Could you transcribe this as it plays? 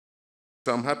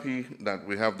So I'm happy that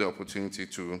we have the opportunity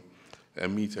to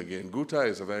meet again. GUTA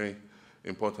is a very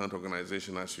important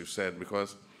organization, as you said,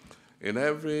 because in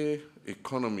every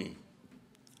economy,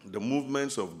 the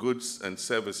movements of goods and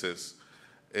services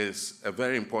is a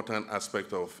very important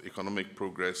aspect of economic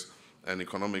progress and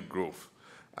economic growth.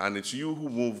 And it's you who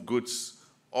move goods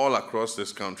all across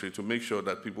this country to make sure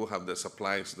that people have the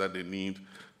supplies that they need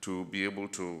to be able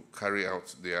to carry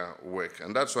out their work.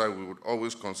 And that's why we would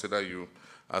always consider you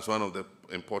as one of the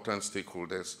important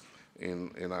stakeholders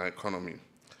in our economy.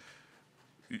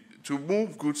 To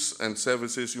move goods and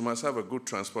services, you must have a good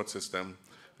transport system,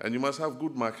 and you must have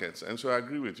good markets. And so I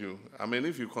agree with you. I mean,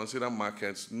 if you consider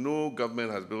markets, no government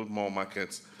has built more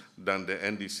markets than the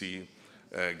NDC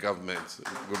government.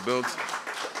 We built,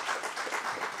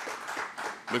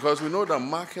 because we know that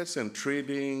markets and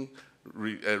trading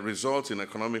result in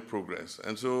economic progress.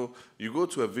 And so you go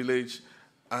to a village,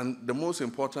 and the most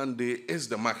important day is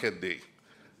the market day.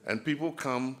 And people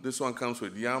come, this one comes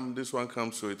with yam, this one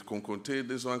comes with konkonte,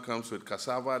 this one comes with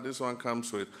cassava, this one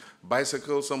comes with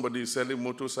bicycles, somebody is selling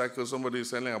motorcycles, somebody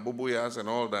is selling aboboyas and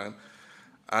all that.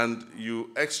 And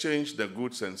you exchange the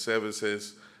goods and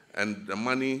services, and the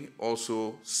money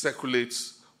also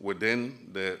circulates within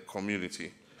the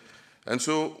community. And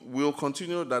so we'll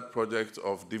continue that project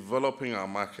of developing our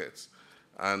markets.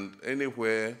 And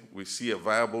anywhere we see a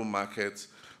viable market,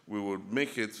 we would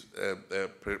make it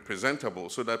presentable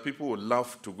so that people would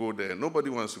love to go there. Nobody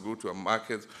wants to go to a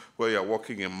market where you're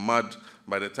walking in mud.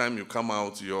 By the time you come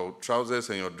out, your trousers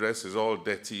and your dress is all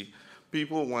dirty.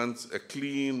 People want a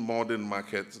clean, modern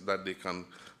market that they can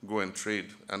go and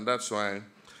trade. And that's why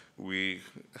we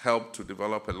help to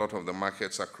develop a lot of the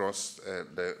markets across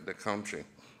the country.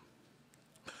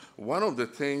 One of the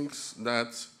things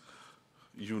that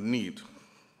you need,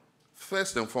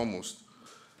 first and foremost,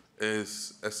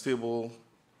 is a stable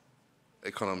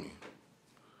economy.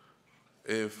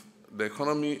 If the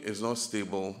economy is not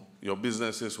stable, your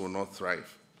businesses will not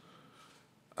thrive.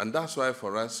 And that's why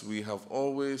for us, we have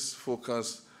always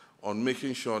focused on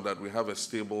making sure that we have a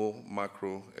stable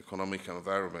macroeconomic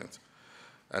environment.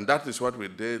 And that is what we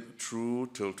did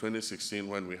through till 2016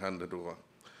 when we handed over.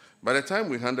 By the time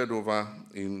we handed over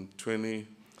in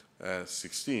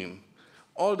 2016,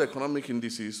 all the economic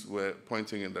indices were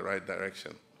pointing in the right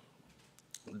direction.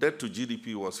 Debt to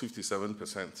GDP was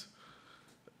 57%.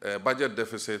 Budget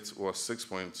deficit was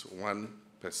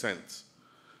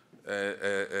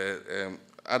 6.1%.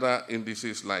 Other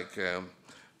indices like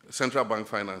central bank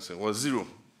financing was zero.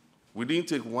 We didn't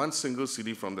take one single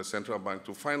cedi from the central bank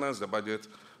to finance the budget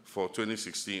for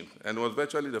 2016. And it was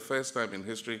virtually the first time in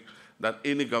history that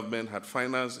any government had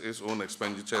financed its own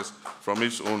expenditures from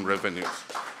its own revenues.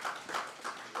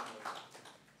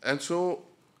 And so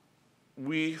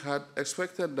we had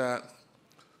expected that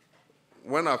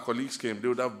when our colleagues came, they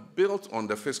would have built on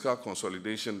the fiscal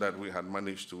consolidation that we had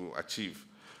managed to achieve.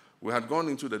 We had gone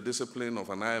into the discipline of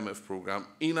an IMF program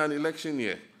in an election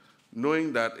year,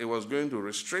 knowing that it was going to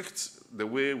restrict the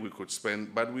way we could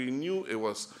spend, but we knew it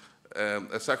was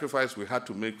a sacrifice we had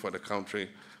to make for the country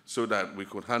so that we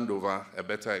could hand over a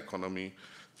better economy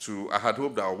to, I had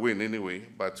hoped I'll win anyway,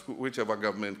 but whichever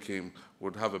government came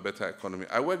would have a better economy.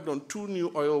 I worked on 2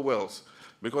 new oil wells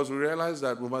because we realized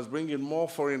that we must bring in more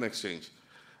foreign exchange.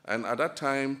 And at that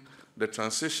time, the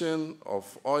transition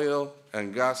of oil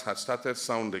and gas had started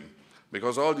sounding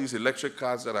because all these electric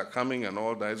cars that are coming and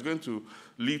all that is going to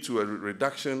lead to a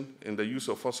reduction in the use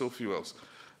of fossil fuels.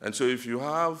 And so if you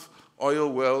have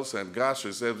oil wells and gas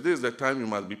reserves, this is the time you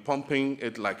must be pumping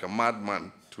it like a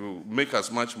madman to make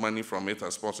as much money from it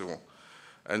as possible.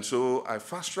 And so I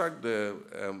fast-tracked the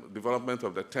development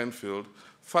of the 10 field,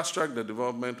 fast-tracked the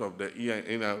development of the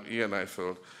ENI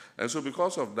field. And so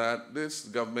because of that, this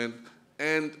government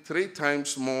earned 3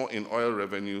 times more in oil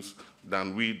revenues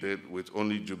than we did with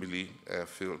only Jubilee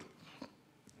field.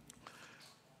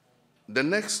 The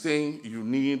next thing you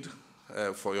need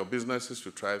for your businesses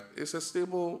to thrive is a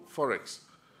stable forex.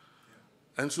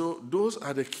 And so those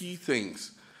are the key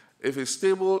things. If it's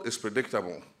stable, it's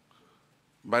predictable.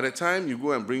 By the time you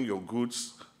go and bring your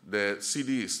goods, the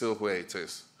cedi is still where it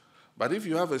is. But if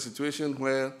you have a situation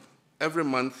where every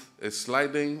month it's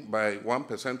sliding by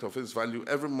 1% of its value,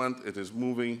 every month it is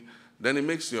moving, then it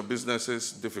makes your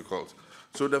businesses difficult.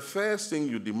 So the first thing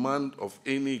you demand of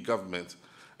any government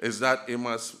is that it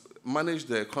must manage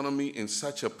the economy in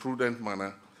such a prudent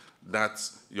manner that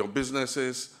your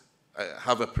businesses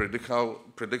have a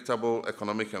predictable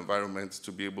economic environment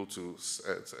to be able to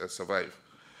survive.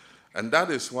 And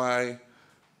that is why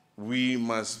we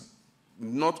must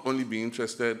not only be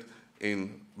interested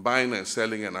in buying and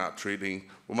selling and our trading,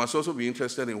 we must also be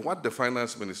interested in what the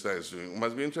finance minister is doing. We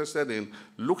must be interested in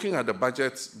looking at the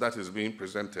budget that is being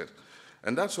presented.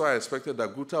 And that's why I expected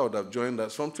that GUTA would have joined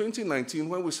us from 2019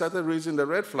 when we started raising the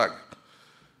red flag.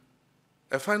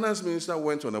 A finance minister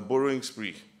went on a borrowing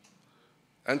spree.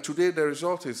 And today the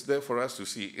result is there for us to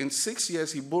see. In 6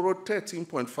 years, he borrowed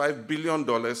 $13.5 billion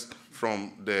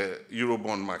from the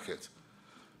Eurobond market.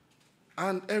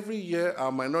 And every year,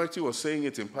 our minority was saying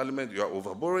it in Parliament, you are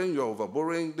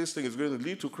overborrowing, this thing is going to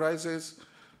lead to crisis.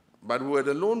 But we were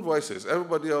the lone voices.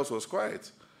 Everybody else was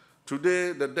quiet.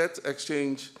 Today, the debt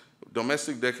exchange,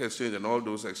 domestic debt exchange and all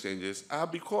those exchanges are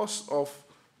because of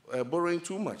borrowing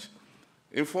too much.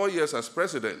 In 4 years as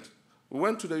president, we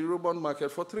went to the Eurobond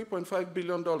market for $3.5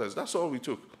 billion. That's all we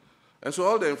took. And so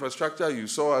all the infrastructure you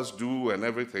saw us do and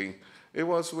everything, it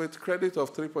was with credit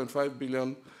of $3.5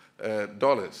 billion.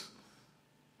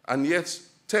 And yet,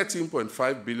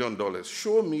 $13.5 billion.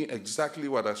 Show me exactly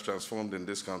what has transformed in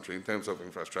this country in terms of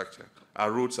infrastructure.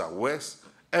 Our roads are worse.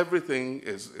 Everything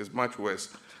is much worse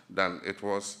than it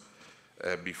was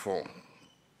before.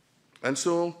 And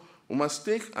so we must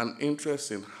take an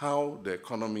interest in how the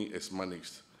economy is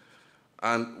managed.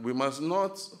 And we must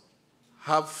not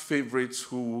have favorites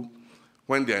who,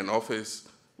 when they're in office,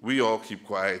 we all keep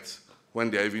quiet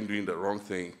when they're even doing the wrong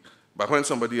thing. But when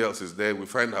somebody else is there, we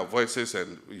find our voices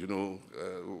and, you know,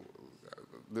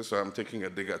 this is why I'm taking a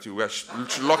dig at you. We're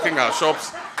locking our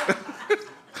shops.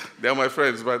 They're my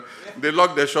friends, but they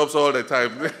lock their shops all the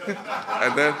time.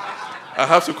 And then I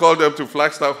have to call them to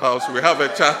Flagstaff House. We have a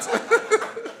chat.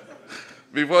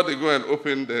 Before they go and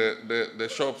open the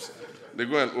shops, they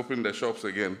go and open the shops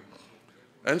again.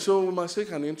 And so we must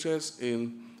take an interest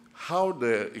in how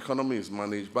the economy is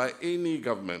managed by any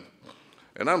government.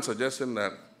 And I'm suggesting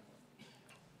that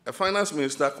a finance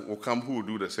minister will come who will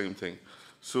do the same thing.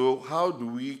 So how do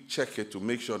we check it to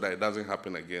make sure that it doesn't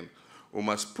happen again? We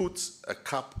must put a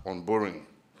cap on borrowing.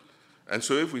 And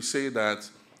so if we say that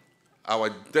our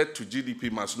debt to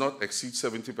GDP must not exceed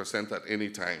 70% at any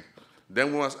time,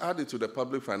 then we must add it to the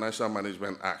Public Financial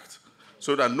Management Act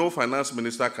so that no finance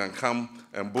minister can come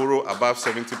and borrow above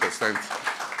 70%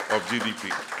 of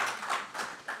GDP.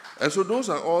 And so those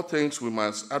are all things we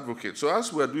must advocate. So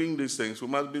as we're doing these things, we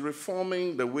must be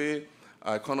reforming the way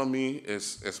our economy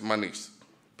is managed.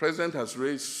 The President has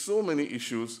raised so many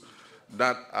issues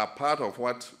that are part of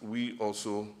what we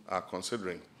also are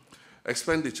considering.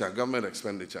 Expenditure, government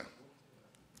expenditure.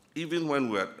 Even when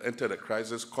we had entered a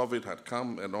crisis, COVID had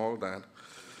come and all that,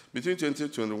 between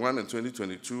 2021 and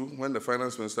 2022, when the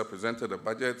finance minister presented the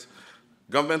budget,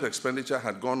 government expenditure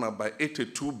had gone up by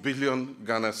 82 billion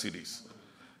Ghana cedis.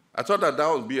 I thought that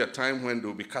would be a time when they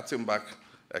would be cutting back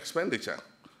expenditure,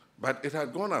 but it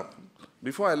had gone up.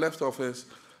 Before I left office,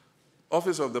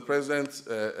 Office of the President's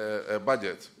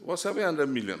budget was 700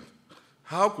 million.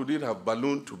 How could it have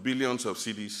ballooned to billions of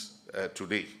cedis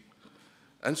today?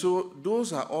 And so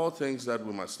those are all things that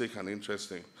we must take an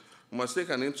interest in. We must take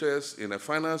an interest in a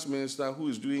finance minister who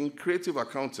is doing creative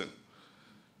accounting.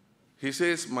 He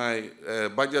says my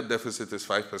budget deficit is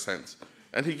 5%,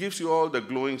 and he gives you all the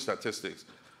glowing statistics.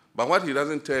 But what he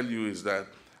doesn't tell you is that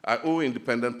I owe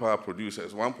independent power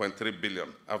producers 1.3 billion.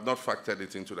 I've not factored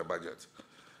it into the budget.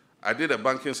 I did a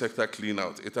banking sector clean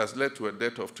out. It has led to a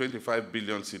debt of 25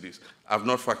 billion cedis. I've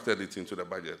not factored it into the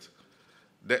budget.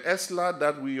 The ESLA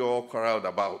that we all quarreled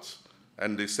about,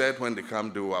 and they said when they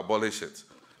come, they will abolish it.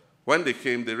 When they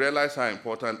came, they realized how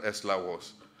important ESLA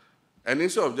was. And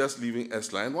instead of just leaving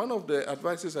ESLA, and one of the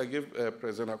advices I gave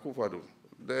President Akufo-Addo,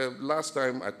 the last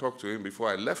time I talked to him before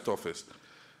I left office,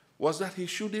 was that he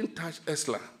shouldn't touch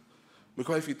ESLA.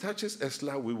 Because if he touches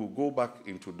ESLA, we will go back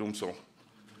into doomsday.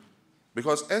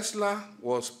 Because ESLA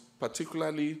was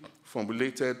particularly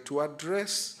formulated to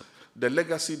address the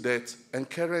legacy debt and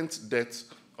current debt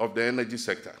of the energy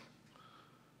sector.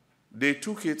 They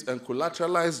took it and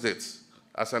collateralized it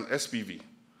as an SPV.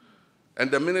 And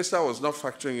the minister was not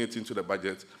factoring it into the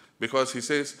budget because he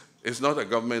says it's not a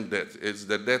government debt, it's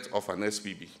the debt of an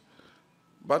SPV.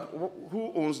 But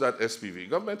who owns that SPV?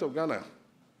 Government of Ghana.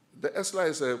 The ESLA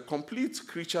is a complete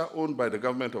creature owned by the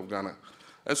government of Ghana.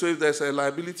 And so if there's a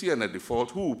liability and a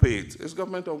default, who will pay it? It's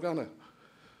government of Ghana.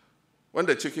 When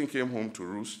the chicken came home to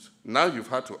roost, now you've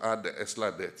had to add the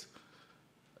ESLA debt.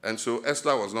 And so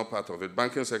ESLA was not part of it.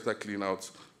 Banking sector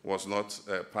clean-out was not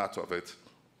part of it.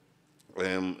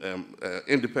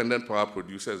 Independent power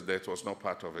producers' debt was not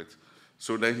part of it.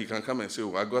 So then he can come and say,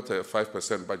 oh, I got a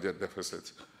 5% budget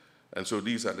deficit. And so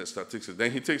these are the statistics.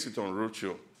 Then he takes it on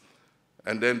roadshow.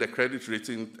 And then the credit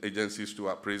rating agencies too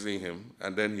are praising him,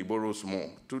 and then he borrows more.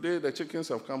 Today, the chickens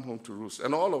have come home to roost,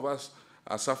 and all of us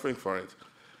are suffering for it.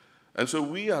 And so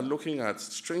we are looking at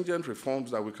stringent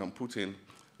reforms that we can put in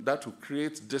that will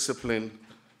create discipline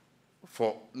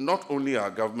for not only our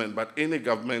government, but any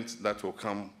government that will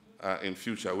come in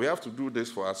future. We have to do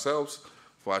this for ourselves,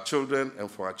 for our children, and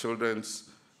for our children's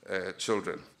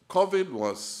children. COVID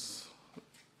was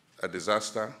a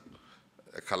disaster,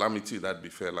 a calamity that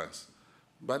befell us.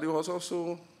 But it was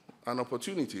also an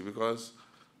opportunity because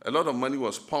a lot of money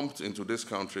was pumped into this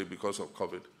country because of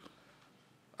COVID.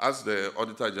 As the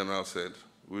Auditor General said,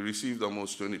 we received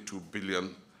almost 22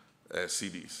 billion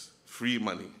CDs, free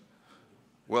money.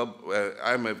 Well,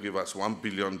 IMF gave us $1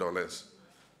 billion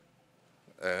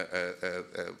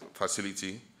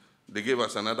facility. They gave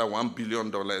us another $1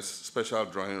 billion special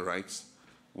drawing rights.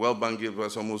 World Bank gave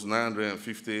us almost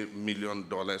 $950 million,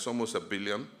 almost $1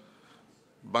 billion.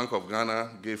 Bank of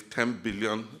Ghana gave 10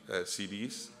 billion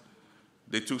CDs.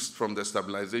 They took from the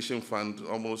stabilization fund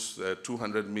almost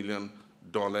 $200 million.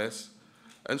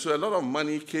 And so a lot of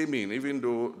money came in, even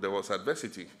though there was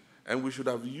adversity. And we should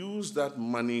have used that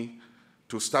money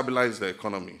to stabilize the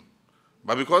economy.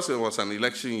 But because it was an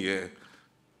election year,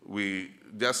 we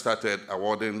just started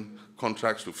awarding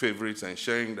contracts to favorites and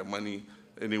sharing the money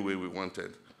any way we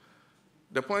wanted.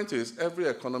 The point is, every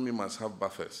economy must have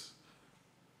buffers.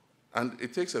 And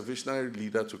it takes a visionary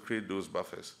leader to create those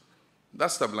buffers.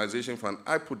 That stabilization fund,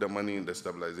 I put the money in the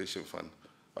stabilization fund.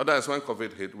 Otherwise, when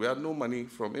COVID hit, we had no money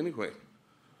from anywhere.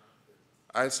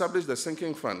 I established the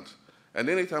sinking fund. And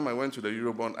anytime I went to the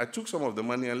Eurobond, I took some of the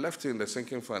money and left it in the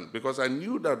sinking fund because I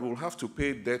knew that we'll have to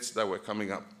pay debts that were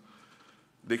coming up.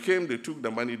 They came, they took the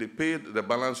money, they paid the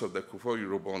balance of the Kufuor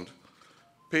Eurobond,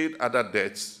 paid other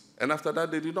debts, and after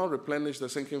that, they did not replenish the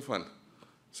sinking fund.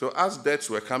 So as debts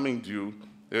were coming due,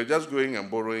 they were just going and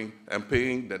borrowing and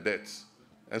paying the debts.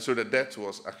 And so the debt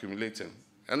was accumulating.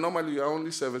 And normally, you're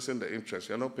only servicing the interest.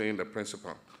 You're not paying the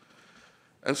principal.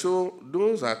 And so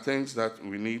those are things that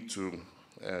we need to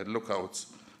look out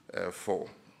for.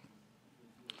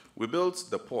 We built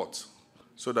the port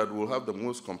so that we'll have the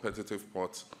most competitive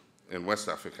port in West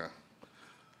Africa.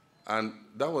 And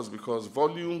that was because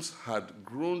volumes had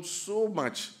grown so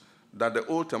much that the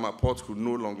old Tema port could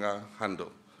no longer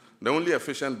handle. The only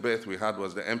efficient berth we had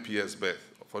was the MPS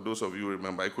berth. For those of you who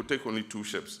remember, it could take only 2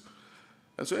 ships.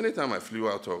 And so anytime I flew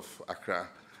out of Accra,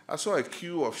 I saw a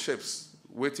queue of ships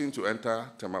waiting to enter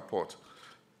Tema port.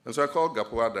 And so I called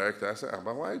GAPOA director. I said,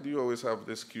 but why do you always have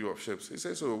this queue of ships? He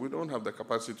said, so we don't have the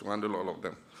capacity to handle all of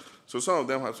them. So some of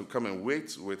them have to come and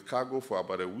wait with cargo for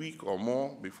about a week or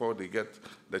more before they get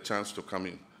the chance to come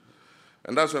in.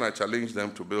 And that's when I challenged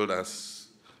them to build us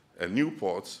a new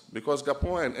port because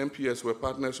GAPOA and MPS were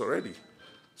partners already.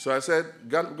 So I said,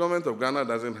 government of Ghana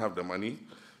doesn't have the money.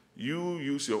 You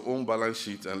use your own balance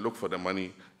sheet and look for the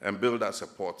money and build us a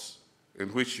port in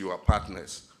which you are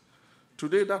partners.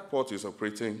 Today, that port is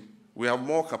operating. We have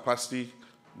more capacity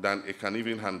than it can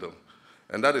even handle.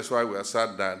 And that is why we are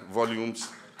sad that volumes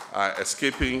are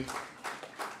escaping.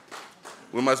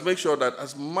 We must make sure that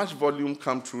as much volume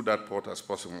comes through that port as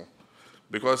possible.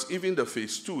 Because even the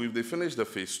phase 2, if they finish the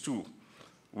phase 2,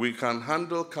 we can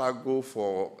handle cargo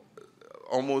for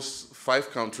almost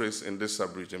 5 countries in this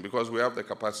sub-region because we have the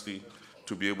capacity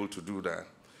to be able to do that.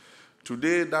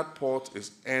 Today, that port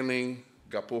is earning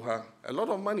GAPOA a lot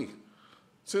of money.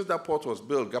 Since that port was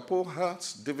built,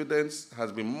 GAPOA's dividends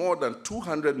has been more than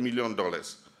 $200 million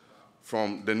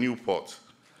from the new port.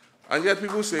 And yet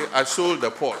people say, I sold the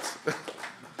port.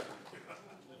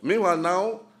 Meanwhile,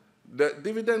 now, the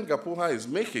dividend GAPOA is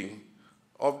making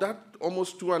of that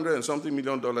almost $200 and something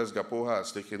million GAPOA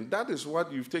has taken, that is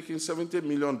what you've taken $70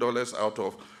 million out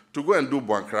of to go and do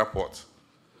Buankra Port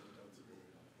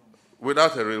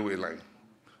without a railway line.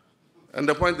 And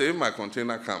the point is, if my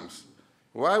container comes,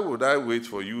 why would I wait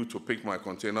for you to pick my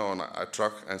container on a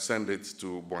truck and send it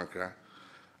to Buankra?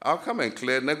 I'll come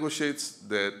and negotiate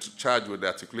the charge with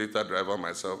the articulator driver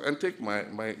myself and take my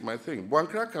thing.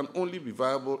 Buankra can only be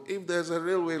viable if there's a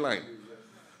railway line.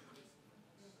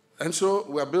 And so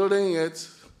we're building it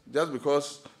just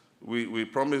because we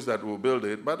promised that we'll build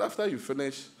it. But after you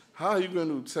finish, how are you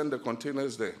going to send the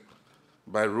containers there?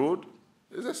 By road?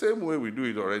 It's the same way we do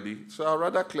it already. So I'd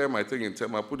rather clear my thing in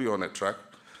Tema, put it on a truck,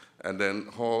 and then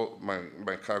haul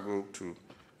my cargo to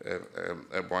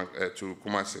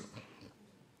Kumasi.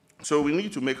 So we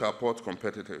need to make our port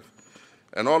competitive.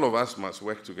 And all of us must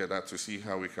work together to see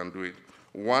how we can do it.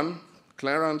 One,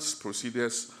 clearance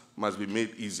procedures must be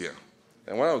made easier.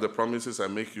 And one of the promises I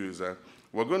make you is that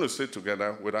we're going to sit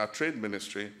together with our trade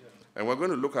ministry, and we're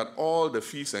going to look at all the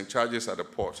fees and charges at the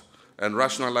port and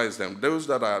rationalize them. Those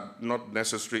that are not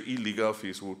necessary illegal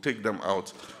fees, we'll take them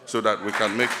out so that we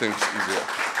can make things easier.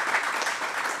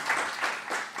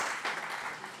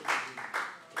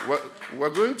 we're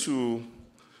going to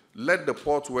let the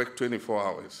port work 24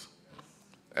 hours.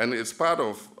 And it's part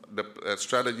of the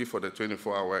strategy for the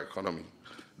 24-hour economy.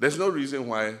 There's no reason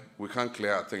why we can't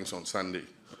clear our things on Sunday.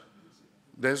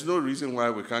 There's no reason why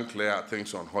we can't clear our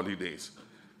things on holidays.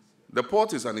 The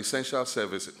port is an essential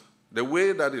service. The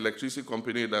way that the electricity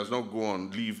company does not go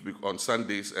on leave on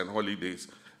Sundays and holidays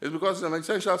is because it's an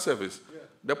essential service. Yeah.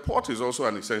 The port is also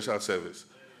an essential service.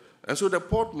 And so the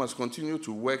port must continue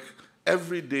to work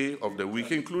every day of the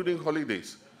week, including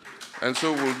holidays. And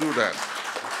so we'll do that.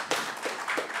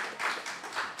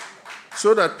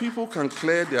 So that people can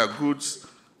clear their goods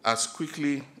as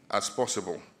quickly as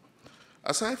possible.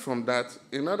 Aside from that,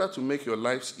 in order to make your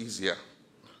lives easier,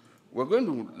 we're going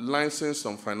to license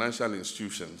some financial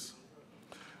institutions.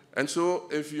 And so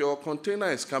if your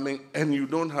container is coming and you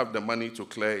don't have the money to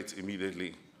clear it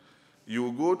immediately, you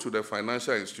will go to the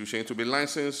financial institution to be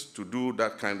licensed to do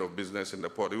that kind of business in the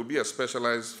port. It will be a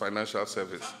specialized financial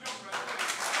service.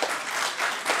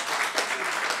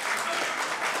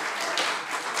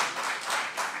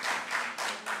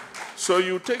 So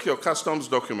you take your customs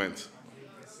document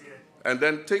and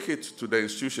then take it to the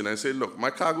institution and say, look, my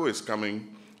cargo is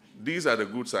coming. These are the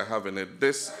goods I have in it.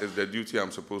 This is the duty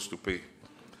I'm supposed to pay.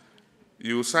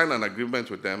 You sign an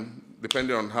agreement with them,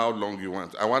 depending on how long you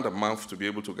want. I want a month to be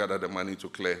able to gather the money to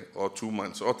clear, or 2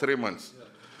 months, or 3 months. Yeah.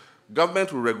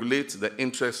 Government will regulate the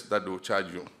interest that they will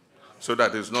charge you so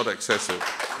that it's not excessive.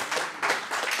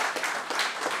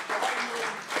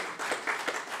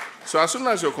 So as soon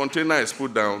as your container is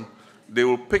put down, they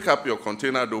will pick up your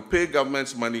container, they'll pay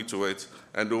government's money to it,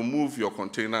 and they'll move your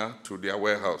container to their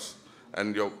warehouse,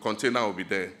 and your container will be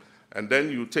there. And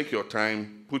then you take your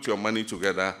time, put your money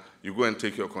together, you go and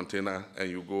take your container, and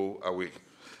you go away.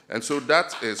 And so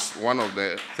that is one of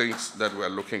the things that we're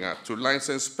looking at, to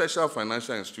license special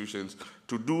financial institutions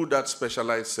to do that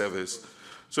specialized service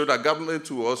so that government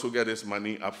will also get its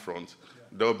money up front.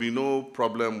 There will be no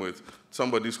problem with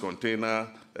somebody's container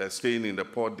staying in the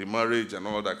port, demurrage, and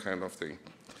all that kind of thing.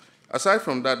 Aside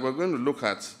from that, we're going to look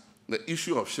at the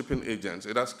issue of shipping agents.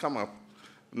 It has come up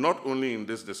not only in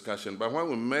this discussion, but when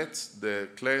we met the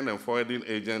clearing and forwarding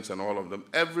agents and all of them,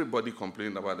 everybody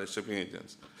complained about the shipping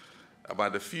agents,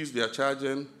 about the fees they are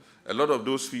charging. A lot of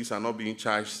those fees are not being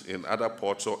charged in other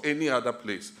ports or any other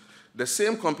place. The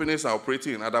same companies are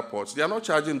operating in other ports. They are not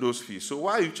charging those fees. So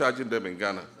why are you charging them in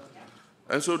Ghana?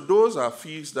 And so those are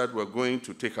fees that we're going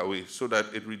to take away so that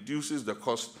it reduces the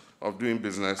cost of doing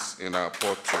business in our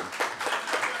port too.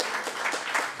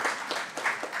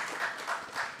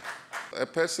 A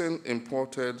person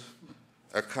imported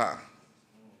a car,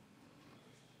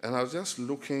 and I was just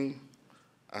looking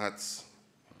at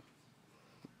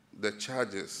the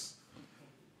charges.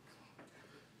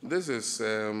 This is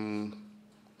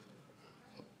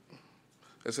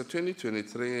it's a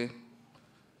 2023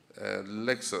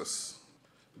 Lexus.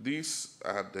 These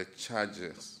are the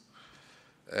charges.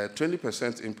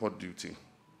 20% import duty.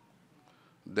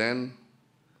 Then,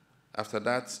 after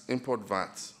that, import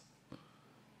VAT.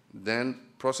 Then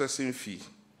processing fee.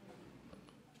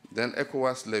 Then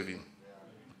ECOWAS levy.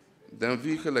 Then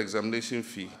vehicle examination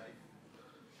fee.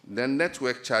 Then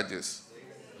network charges.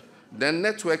 Then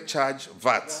network charge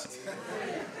VAT.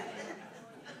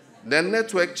 Then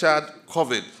network charge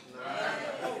COVID.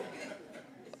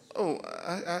 Oh,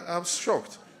 I'm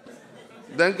shocked.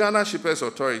 Then Ghana Shippers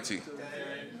Authority.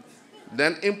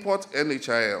 Then import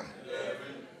NHIL.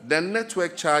 Then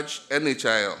network charge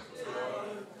NHIL.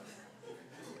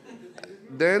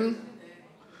 Then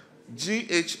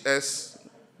GHS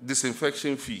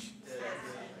disinfection fee.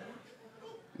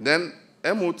 Then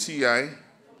MOTI,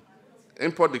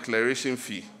 import declaration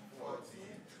fee.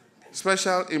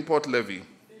 Special import levy.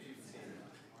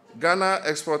 Ghana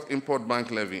Export-Import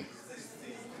Bank levy.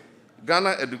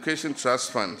 Ghana Education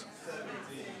Trust Fund.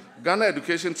 Ghana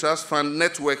Education Trust Fund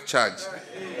network charge.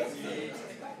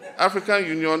 African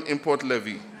Union import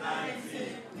levy.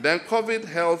 Then COVID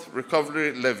health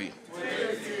recovery levy.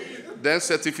 Then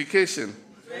certification.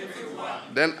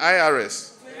 Then IRS.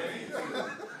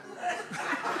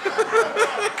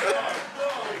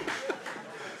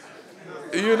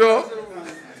 You know,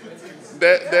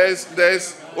 there's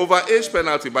overage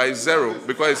penalty by 0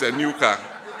 because it's a new car.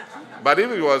 But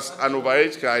if it was an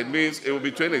overage car, it means it will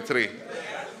be 23.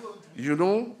 You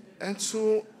know, and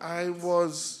so I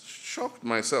was shocked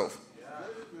myself.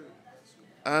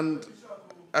 And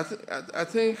I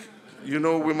think, you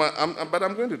know, but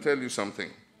I'm going to tell you something.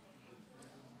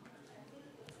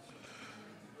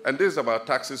 And this is about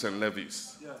taxes and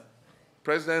levies. Yeah.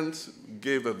 President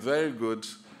gave a very good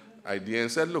idea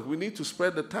and said, look, we need to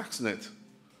spread the tax net.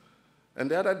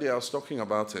 And the other day I was talking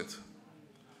about it.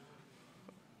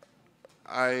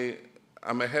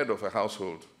 I'm a head of a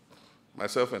household.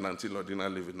 Myself and Auntie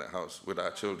Lodina live in the house with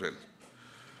our children.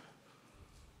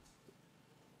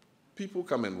 People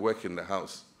come and work in the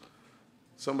house.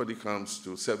 Somebody comes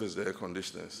to service the air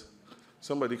conditioners.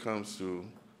 Somebody comes to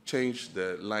change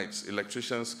the lights.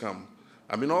 Electricians come.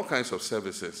 I mean, all kinds of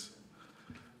services.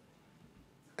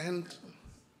 And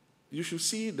you should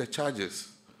see the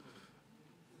charges.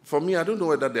 For me, I don't know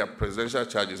whether they are presidential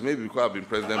charges. Maybe because I've been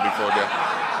president before,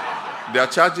 they are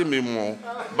charging me more.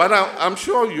 But I'm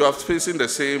sure you are facing the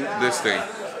same this thing.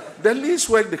 The least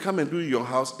work they come and do in your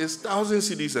house is 1,000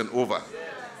 cedis and over.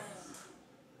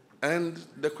 And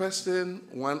the question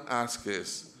one asks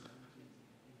is,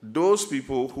 those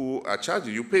people who are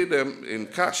charging, you pay them in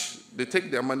cash, they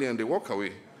take their money and they walk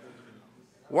away.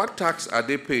 What tax are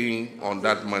they paying on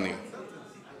that money?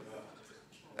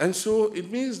 And so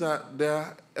it means that there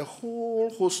are a whole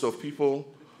host of people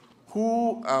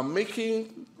who are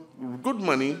making good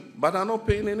money but are not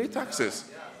paying any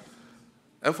taxes.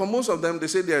 And for most of them, they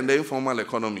say they are in the informal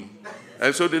economy.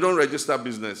 And so they don't register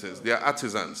businesses. They are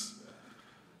artisans.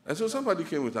 And so somebody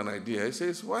came with an idea. He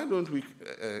says, why don't we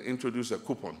introduce a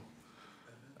coupon?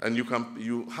 And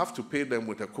you have to pay them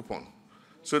with a coupon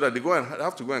so that they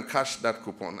have to go and cash that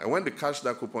coupon. And when they cash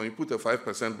that coupon, you put a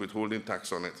 5% withholding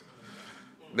tax on it.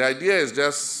 The idea is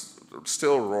just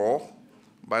still raw,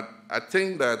 but I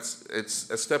think that it's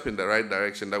a step in the right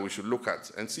direction that we should look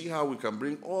at and see how we can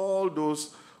bring all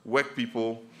those work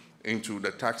people into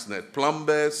the tax net.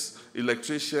 Plumbers,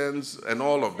 electricians, and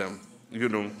all of them, you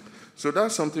know. So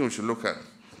that's something we should look at.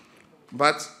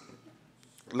 But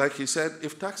like he said,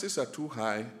 if taxes are too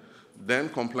high, then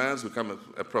compliance becomes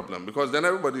a problem because then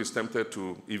everybody is tempted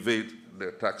to evade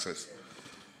their taxes.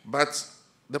 But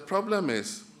the problem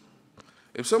is,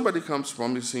 if somebody comes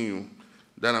promising you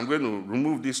that I'm going to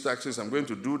remove these taxes, I'm going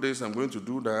to do this, I'm going to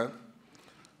do that,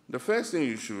 the first thing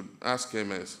you should ask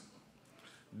him is,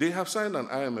 they have signed an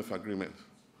IMF agreement.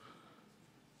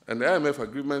 And the IMF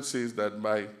agreement says that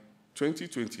by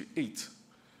 2028,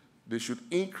 they should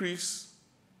increase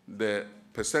the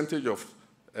percentage of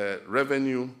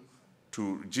revenue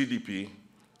to GDP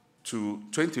to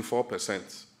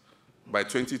 24% by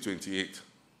 2028.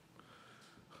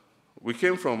 We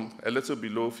came from a little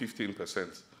below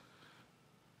 15%.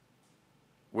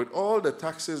 With all the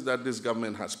taxes that this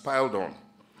government has piled on,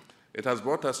 it has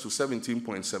brought us to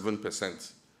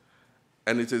 17.7%.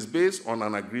 And it is based on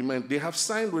an agreement they have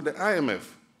signed with the IMF.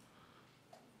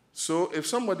 So if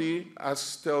somebody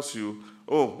tells you,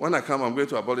 oh, when I come, I'm going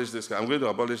to abolish this, I'm going to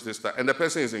abolish this, and the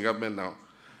person is in government now,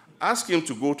 ask him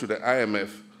to go to the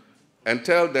IMF and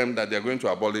tell them that they're going to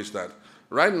abolish that.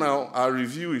 Right now, our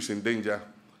review is in danger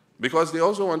because they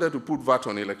also wanted to put VAT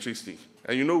on electricity.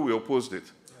 And you know we opposed it.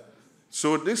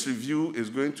 So this review is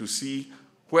going to see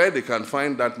where they can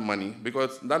find that money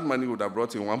because that money would have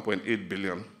brought in 1.8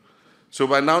 billion. So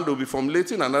by now, they'll be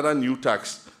formulating another new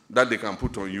tax that they can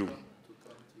put on you.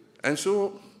 And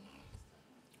so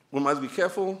we must be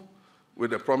careful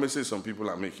with the promises some people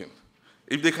are making.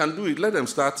 If they can do it, let them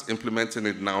start implementing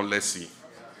it now. Let's see.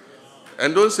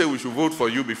 And don't say we should vote for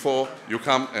you before you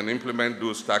come and implement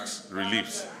those tax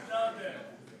reliefs.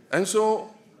 And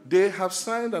so they have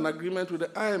signed an agreement with the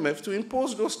IMF to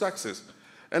impose those taxes.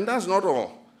 And that's not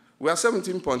all. We are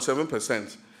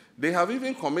 17.7%. They have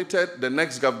even committed the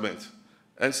next government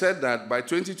and said that by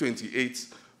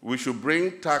 2028, we should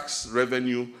bring tax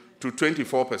revenue to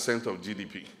 24% of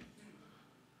GDP.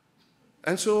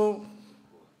 And so,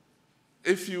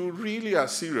 if you really are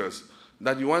serious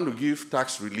that you want to give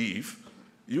tax relief,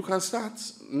 you can start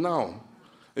now.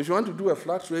 If you want to do a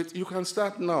flat rate, you can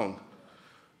start now.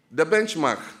 The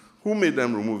benchmark, who made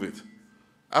them remove it?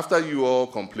 After you all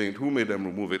complained, who made them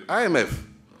remove it? IMF.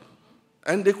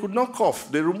 And they could not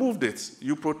cough. They removed it.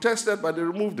 You protested, but they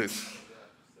removed it.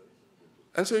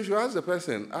 And so if you ask the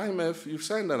person, IMF, you've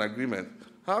signed an agreement.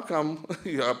 How come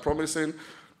you are promising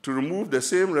to remove the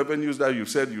same revenues that you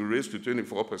said you raised to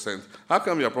 24%? How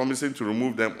come you are promising to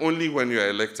remove them only when you are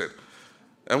elected?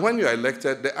 And when you are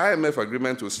elected, the IMF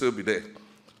agreement will still be there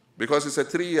because it's a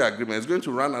 3-year agreement. It's going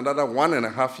to run another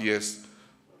 1.5 years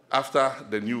after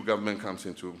the new government comes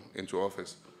into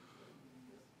office.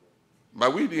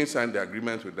 But we didn't sign the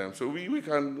agreement with them, so we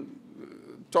can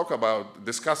talk about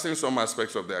discussing some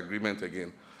aspects of the agreement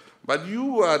again. But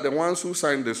you are the ones who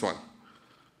signed this one.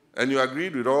 And you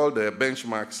agreed with all the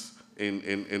benchmarks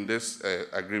in this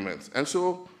agreement. And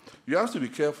so you have to be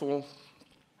careful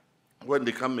when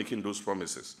they come making those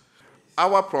promises.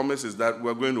 Our promise is that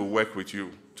we're going to work with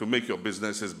you to make your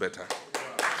businesses better.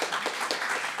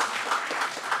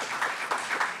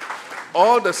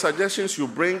 all the suggestions you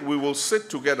bring, we will sit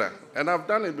together. And I've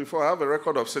done it before. I have a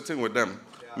record of sitting with them.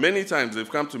 Many times they've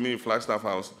come to me in Flagstaff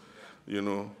House,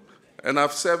 and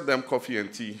I've served them coffee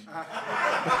and tea.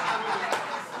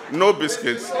 No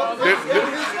biscuits.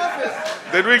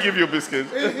 Did we give you biscuits?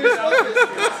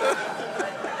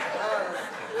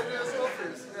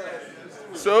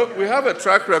 So we have a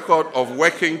track record of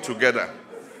working together.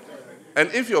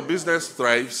 And if your business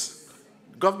thrives,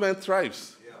 government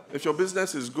thrives. If your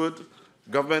business is good,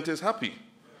 government is happy.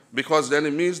 Because then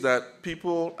it means that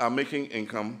people are making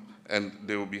income and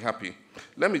they will be happy.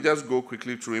 Let me just go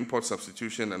quickly through import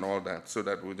substitution and all that so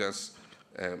that we'll just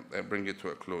bring it to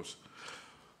a close.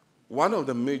 One of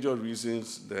the major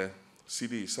reasons the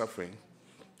city is suffering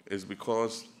is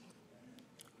because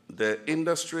the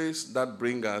industries that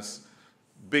bring us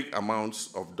big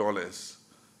amounts of dollars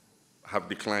have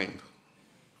declined.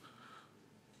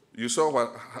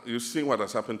 You've seen what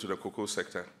has happened to the cocoa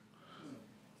sector.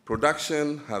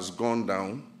 Production has gone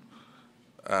down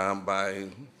by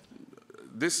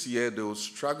this year. They will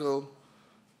struggle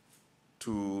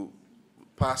to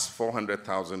pass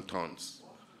 400,000 tons.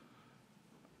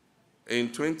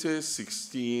 In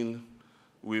 2016,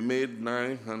 we made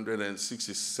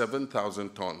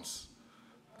 967,000 tons.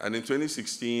 And in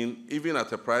 2016, even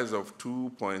at a price of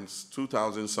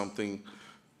 2,000 something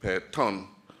per ton,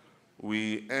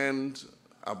 we earned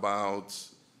about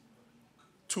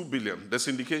 $2 billion. The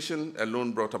syndication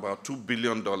alone brought about $2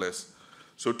 billion.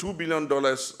 So $2 billion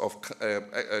of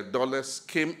dollars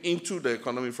came into the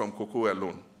economy from cocoa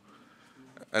alone.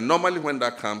 And normally when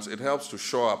that comes, it helps to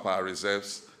shore up our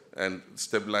reserves and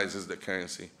stabilizes the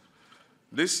currency.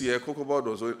 This year, Cocoa Board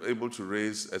was able to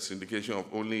raise a syndication of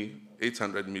only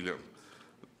 800 million.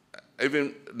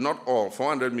 Even not all,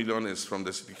 400 million is from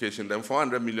the syndication, then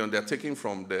 400 million they're taking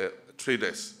from the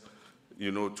traders,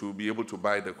 to be able to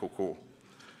buy the cocoa.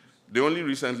 They only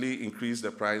recently increased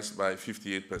the price by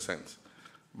 58%.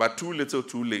 But too little,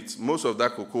 too late. Most of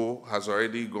that cocoa has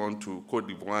already gone to Côte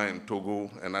d'Ivoire and Togo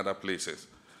and other places.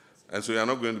 And so you're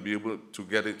not going to be able to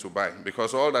get it to buy.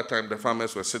 Because all that time the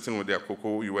farmers were sitting with their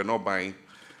cocoa, you were not buying.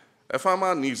 A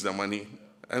farmer needs the money.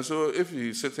 And so if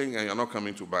he's sitting and you're not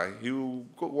coming to buy, he'll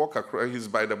go walk across, he's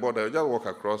by the border, he'll just walk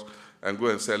across and go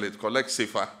and sell it, collect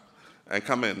safer, and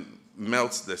come and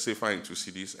melt the safer into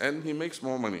cedis, and he makes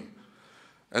more money.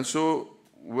 And so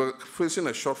we're facing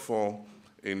a shortfall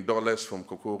in dollars from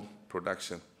cocoa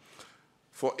production.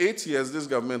 For 8 years, this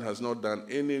government has not done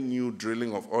any new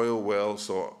drilling of oil wells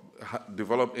or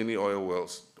developed any oil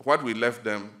wells. What we left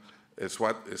them is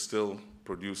what is still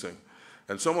producing.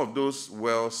 And some of those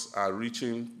wells are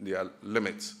reaching their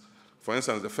limits. For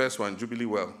instance, the first one, Jubilee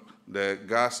Well, the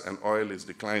gas and oil is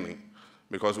declining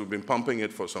because we've been pumping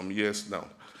it for some years now.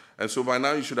 And so by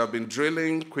now you should have been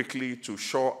drilling quickly to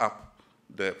shore up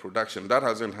the production. That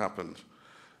hasn't happened.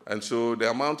 And so the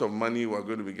amount of money we're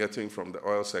going to be getting from the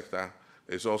oil sector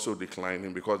is also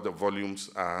declining because the volumes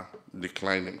are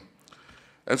declining.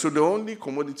 And so the only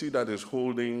commodity that is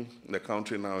holding the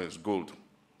country now is gold,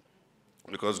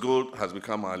 because gold has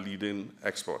become our leading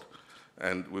export.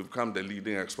 And we've become the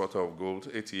leading exporter of gold,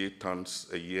 88 tons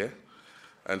a year.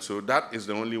 And so that is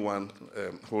the only one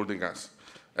holding us.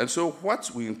 And so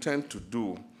what we intend to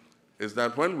do is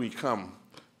that when we come,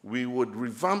 we would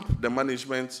revamp the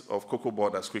management of Cocoa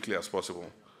Board as quickly as possible,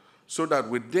 so that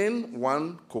within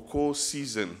one cocoa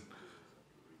season,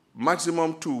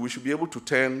 maximum 2, we should be able to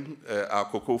turn our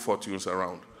cocoa fortunes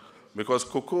around. Because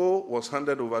cocoa was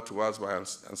handed over to us by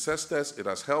ancestors. It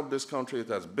has helped this country. It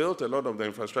has built a lot of the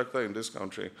infrastructure in this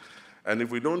country. And if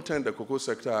we don't turn the cocoa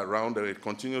sector around and it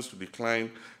continues to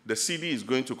decline, the CD is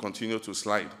going to continue to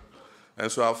slide. And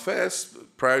so our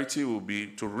first priority will be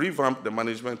to revamp the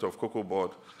management of Cocoa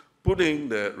Board, putting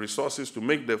the resources to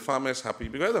make the farmers happy.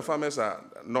 Because the farmers are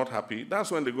not happy,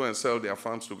 that's when they go and sell their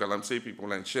farms to Galamsey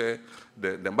people and share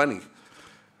the money.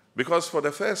 Because for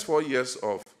the first 4 years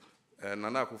of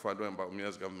Nana Akufo-Addo and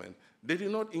Bawumia's government, they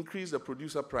did not increase the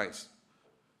producer price.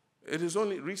 It is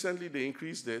only recently they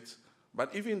increased it,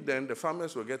 but even then the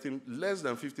farmers were getting less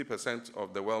than 50%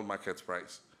 of the world market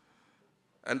price.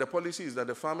 And the policy is that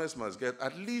the farmers must get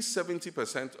at least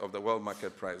 70% of the world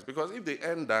market price, because if they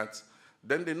earn that,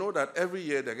 then they know that every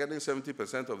year they're getting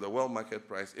 70% of the world market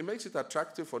price. It makes it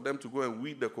attractive for them to go and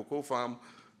weed the cocoa farm,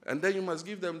 and then you must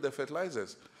give them the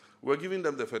fertilizers. We're giving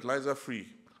them the fertilizer free.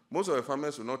 Most of the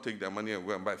farmers will not take their money and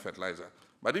go and buy fertilizer.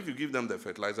 But if you give them the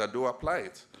fertilizer, they'll apply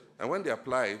it. And when they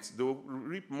apply it, they'll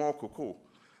reap more cocoa.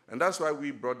 And that's why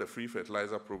we brought the free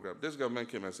fertilizer program. This government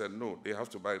came and said, no, they have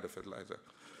to buy the fertilizer.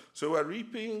 So we're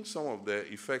reaping some of the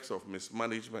effects of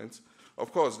mismanagement.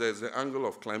 Of course, there's the angle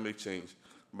of climate change.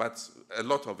 but a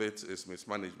lot of it is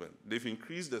mismanagement. They've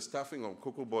increased the staffing of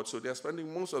cocoa board, so they're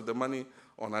spending most of the money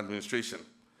on administration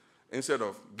instead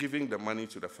of giving the money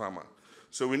to the farmer.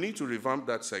 So we need to revamp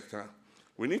that sector.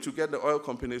 We need to get the oil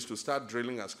companies to start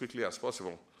drilling as quickly as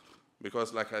possible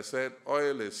because, like I said,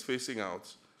 oil is phasing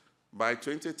out. By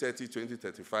 2030,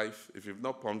 2035, if you've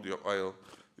not pumped your oil,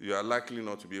 you are likely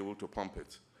not to be able to pump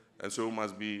it. And so we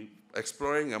must be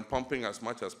exploring and pumping as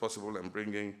much as possible and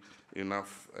bringing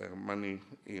enough money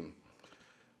in.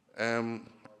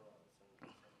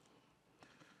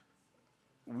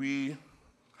 We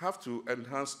have to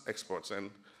enhance exports,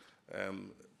 and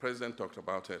President talked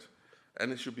about it.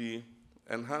 And it should be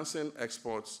enhancing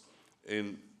exports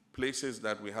in places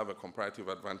that we have a comparative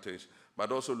advantage,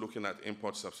 but also looking at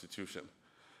import substitution.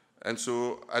 And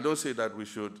so I don't say that we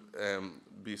should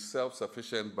be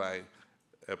self-sufficient by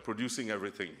producing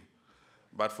everything.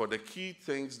 But for the key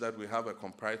things that we have a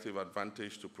comparative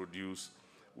advantage to produce,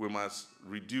 we must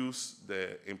reduce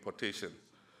the importation.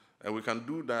 And we can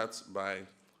do that by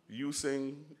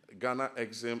using Ghana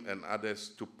Exim and others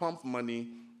to pump money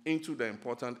into the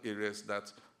important areas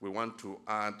that we want to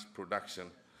add production.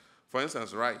 For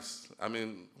instance, rice. I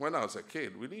mean, when I was a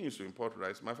kid, we didn't used to import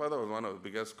rice. My father was one of the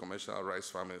biggest commercial rice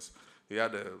farmers. He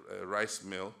had a rice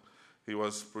mill. He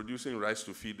was producing rice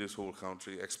to feed this whole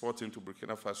country, exporting to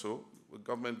Burkina Faso. The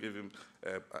government gave him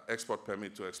an export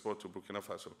permit to export to Burkina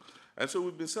Faso. And so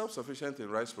we've been self-sufficient in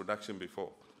rice production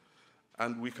before.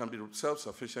 And we can be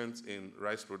self-sufficient in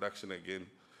rice production again.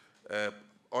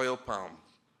 Oil palm.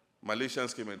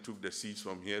 Malaysians came and took the seeds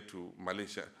from here to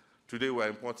Malaysia. Today we're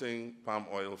importing palm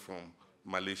oil from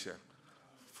Malaysia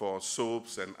for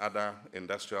soaps and other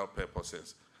industrial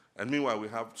purposes. And meanwhile, we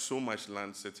have so much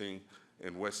land sitting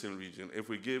in Western region. If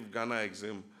we give Ghana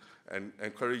Exim and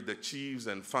encourage the chiefs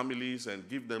and families and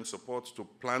give them support to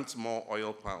plant more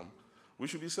oil palm, we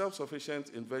should be self-sufficient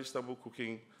in vegetable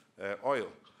cooking oil.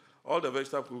 All the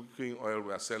vegetable cooking oil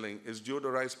we are selling is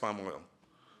deodorized palm oil.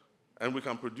 And we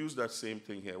can produce that same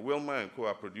thing here. Wilma and Co.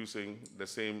 are producing the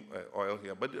same oil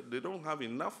here, but they don't have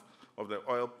enough of the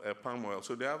oil, palm oil,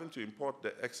 so they're having to import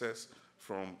the excess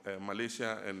from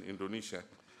Malaysia and Indonesia.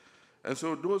 And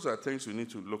so those are things we need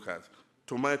to look at.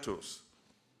 Tomatoes.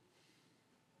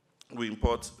 We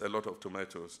import a lot of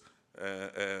tomatoes.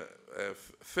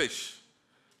 Fish.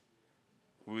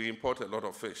 We import a lot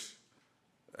of fish.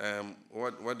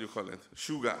 What do you call it?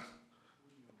 Sugar.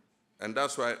 And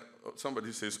that's why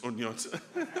somebody says onions.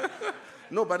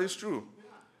 No, but it's true.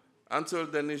 Until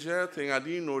the Niger thing, I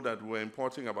didn't know that we're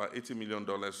importing about $80 million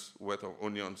worth of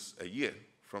onions a year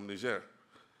from Niger.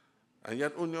 And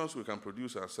yet onions we can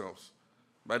produce ourselves.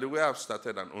 By the way, I've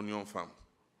started an onion farm.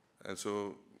 And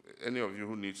so any of you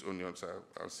who needs onions,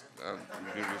 I'll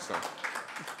give you some.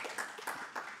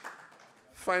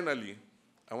 Finally,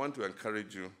 I want to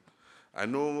encourage you. I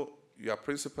know you are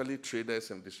principally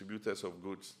traders and distributors of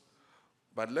goods.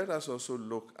 But let us also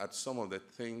look at some of the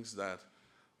things that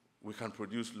we can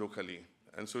produce locally.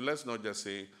 And so let's not just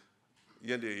say,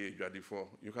 you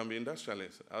can be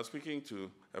industrialist. I was speaking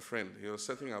to a friend. He was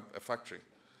setting up a factory.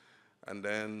 And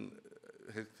then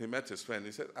he met his friend.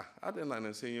 He said, I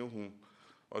didn't say you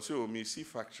also me see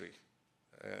factory.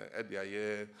 At the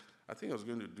year, I think I was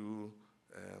going to do,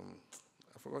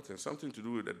 I forgot something to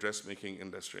do with the dressmaking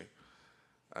industry.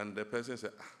 And the person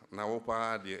said,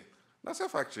 that's a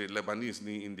factory, Lebanese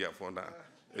in India for that,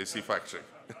 a sea factory.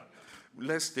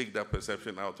 Let's take that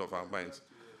perception out of our minds.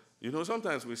 You know,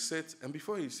 sometimes we sit, and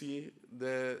before you see,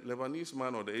 the Lebanese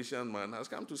man or the Asian man has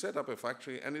come to set up a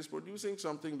factory and is producing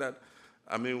something that,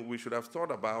 I mean, we should have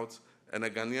thought about, and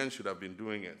a Ghanaian should have been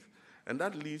doing it. And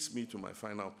that leads me to my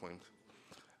final point.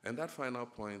 And that final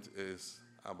point is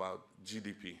about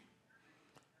GDP.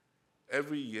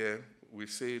 Every year, we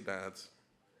say that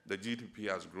the GDP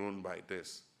has grown by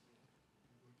this.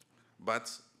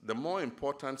 But the more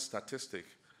important statistic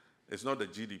is not the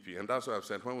GDP. And that's why I've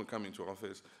said when we come into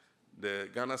office, the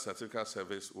Ghana Statistical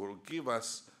Service will give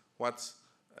us what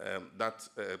that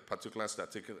particular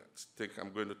statistic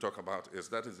I'm going to talk about is.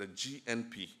 That is the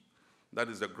GNP. That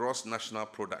is the gross national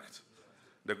product.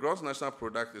 The gross national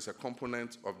product is a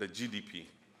component of the GDP.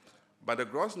 But the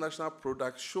gross national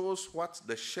product shows what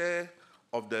the share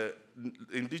of the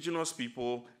indigenous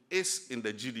people is in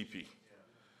the GDP.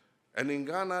 And in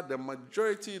Ghana, the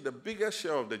majority, the biggest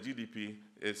share of the GDP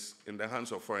is in the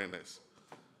hands of foreigners.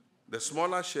 The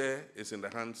smaller share is in the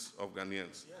hands of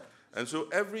Ghanaians. Yeah. And so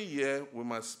every year, we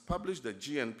must publish the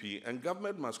GNP, and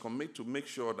government must commit to make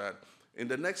sure that in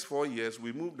the next 4 years,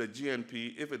 we move the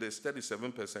GNP, if it is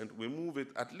 37%, we move it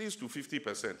at least to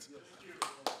 50%. Yes.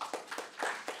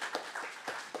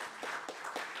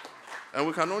 And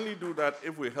we can only do that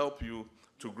if we help you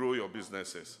to grow your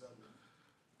businesses.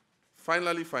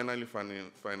 Finally,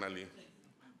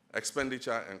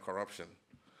 expenditure and corruption.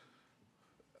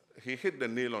 He hit the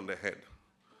nail on the head.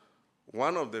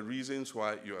 One of the reasons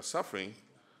why you are suffering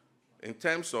in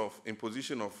terms of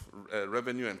imposition of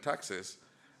revenue and taxes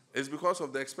is because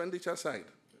of the expenditure side.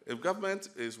 If government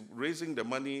is raising the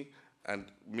money and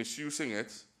misusing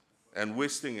it and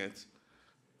wasting it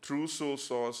through sole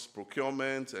source,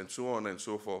 procurement, and so on and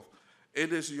so forth,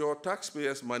 it is your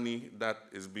taxpayers' money that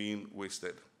is being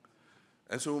wasted.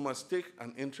 And so we must take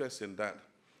an interest in that.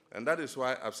 And that is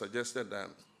why I've suggested that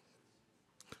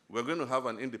we're going to have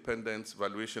an independent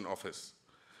valuation office.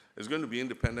 It's going to be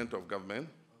independent of government.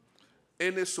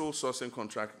 Any sole sourcing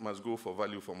contract must go for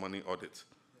value for money audit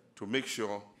to make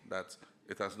sure that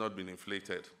it has not been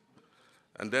inflated.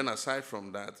 And then aside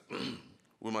from that,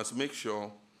 we must make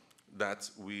sure that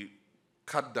we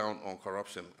cut down on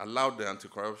corruption, allow the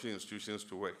anti-corruption institutions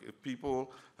to work. If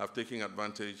people have taken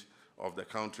advantage of the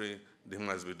country, they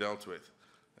must be dealt with.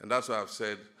 And that's why I've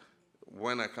said,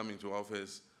 when I come into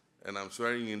office and I'm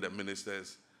swearing in the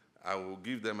ministers, I will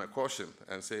give them a caution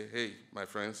and say, hey, my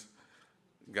friends,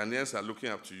 Ghanaians are looking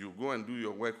up to you. Go and do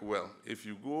your work well. If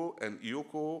you go and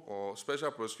IOCO or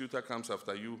special prosecutor comes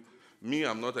after you, me,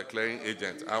 I'm not a clearing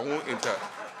agent. I won't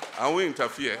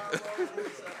interfere.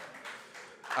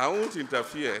 I won't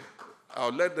interfere.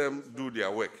 I'll let them do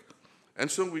their work. And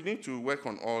so we need to work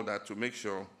on all that to make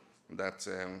sure that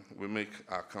we make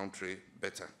our country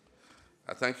better.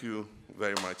 I thank you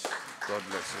very much. God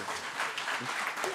bless you.